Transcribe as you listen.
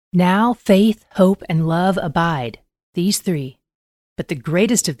Now faith, hope, and love abide, these three. But the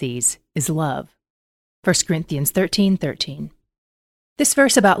greatest of these is love. 1 Corinthians 13:13. This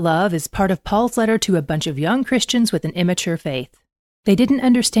verse about love is part of Paul's letter to a bunch of young Christians with an immature faith. They didn't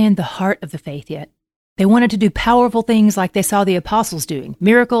understand the heart of the faith yet. They wanted to do powerful things like they saw the apostles doing,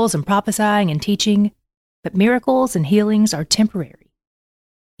 miracles and prophesying and teaching. But miracles and healings are temporary.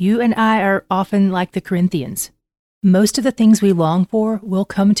 You and I are often like the Corinthians. Most of the things we long for will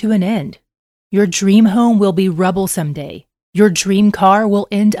come to an end. Your dream home will be rubble someday. Your dream car will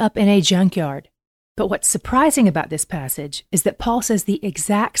end up in a junkyard. But what's surprising about this passage is that Paul says the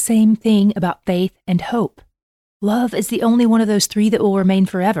exact same thing about faith and hope. Love is the only one of those three that will remain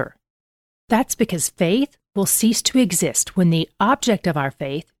forever. That's because faith will cease to exist when the object of our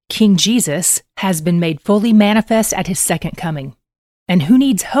faith, King Jesus, has been made fully manifest at his second coming. And who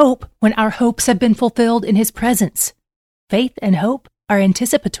needs hope when our hopes have been fulfilled in his presence? Faith and hope are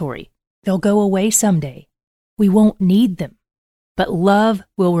anticipatory. They'll go away someday. We won't need them. But love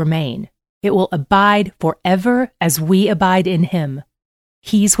will remain. It will abide forever as we abide in him.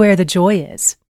 He's where the joy is.